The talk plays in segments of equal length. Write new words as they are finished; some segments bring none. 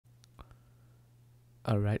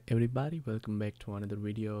Alright everybody, welcome back to another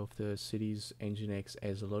video of the series Nginx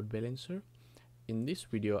as a load balancer. In this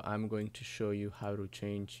video I'm going to show you how to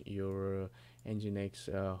change your Nginx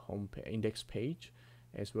index page,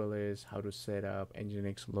 as well as how to set up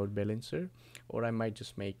Nginx load balancer. Or I might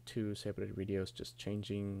just make two separate videos just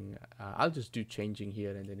changing. I'll just do changing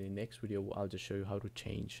here, and then in the next video I'll just show you how to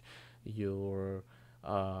change your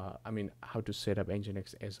how to set up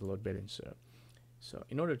Nginx as a load balancer. So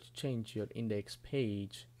in order to change your index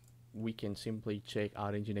page, we can simply check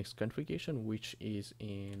our Nginx configuration, which is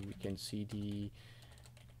in, we can cd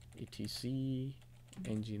etc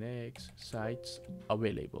Nginx sites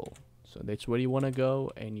available. So that's where you want to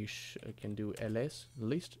go, and you can do ls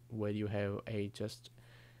list, where you have a just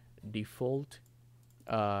default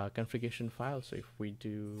configuration file. So if we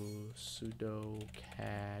do sudo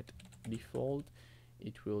cat default,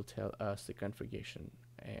 it will tell us the configuration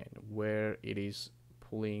and where it is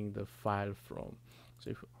pulling the file from.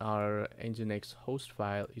 So if our Nginx host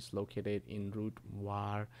file is located in root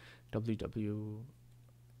var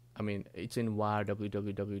it's in var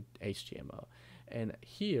www html, and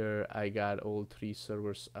here I got all three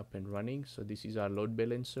servers up and running. So this is our load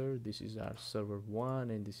balancer, this is our server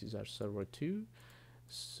 1, and this is our server 2.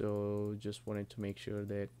 So just wanted to make sure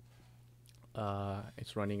that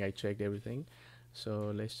it's running. I checked everything.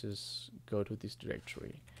 So let's just go to this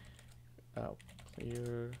directory.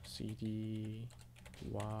 Clear cd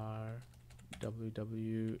var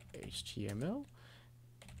www html,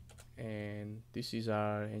 and this is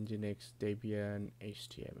our Nginx Debian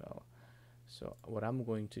HTML. So what I'm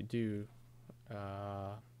going to do,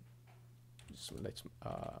 so let's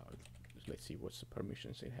see what's the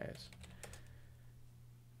permissions it has.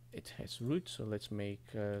 It has root, so let's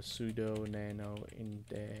make sudo nano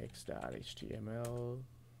index.html.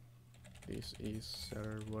 This is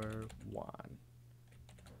server 1.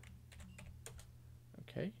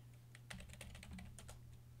 Okay,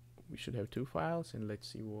 we should have two files, and let's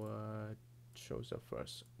see what shows up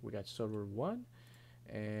first. We got server 1,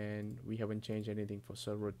 and we haven't changed anything for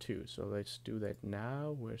server 2, so let's do that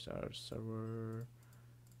now. Where's our server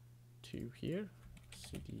 2? Here,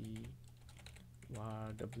 cd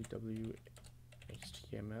var www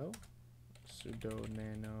html sudo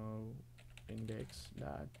nano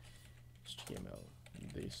index.html.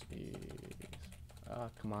 This is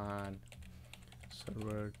come on,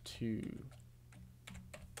 server 2.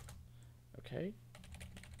 Okay,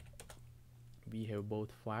 we have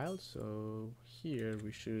both files, so here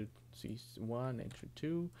we should see 1 and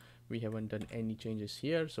 2. We haven't done any changes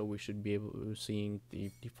here, so we should be able to seeing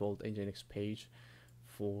the default Nginx page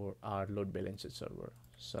for our load balancer server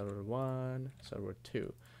 1, server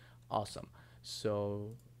 2. Awesome.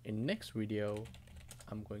 So in next video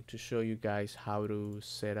I'm going to show you guys how to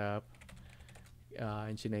set up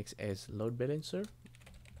Nginx as load balancer.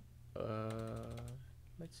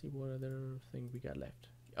 Let's see what other thing we got left.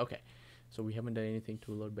 Okay, so we haven't done anything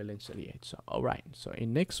to load balancer yet. So all right, so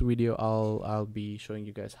in next video I'll be showing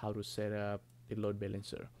you guys how to set up the load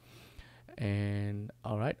balancer. And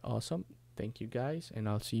all right, awesome. Thank you guys, and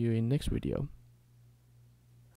I'll see you in next video.